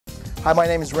Hi, my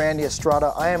name is Randy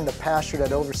Estrada. I am the pastor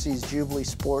that oversees Jubilee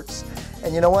Sports.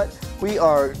 And you know what? We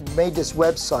made this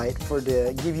website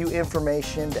to give you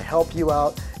information, to help you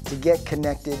out, to get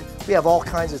connected. We have all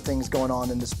kinds of things going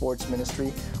on in the sports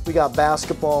ministry. We got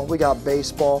basketball, we got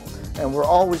baseball, and we're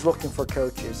always looking for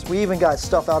coaches. We even got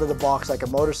stuff out of the box like a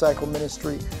motorcycle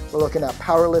ministry. We're looking at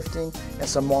powerlifting and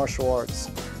some martial arts.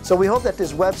 So we hope that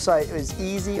this website is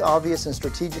easy, obvious, and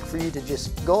strategic for you to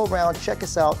just go around, check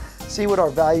us out, see what our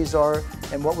values are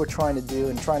and what we're trying to do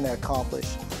and trying to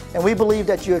accomplish. And we believe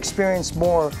that you experience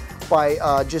more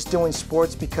by just doing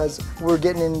sports because we're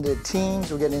getting into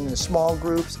teams, we're getting into small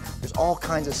groups, there's all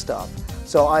kinds of stuff.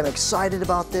 So I'm excited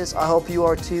about this, I hope you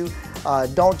are too.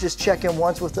 Don't just check in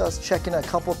once with us, check in a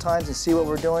couple times and see what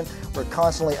we're doing. We're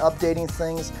constantly updating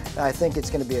things, and I think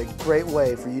it's going to be a great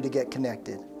way for you to get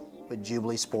connected with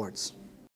Jubilee Sports.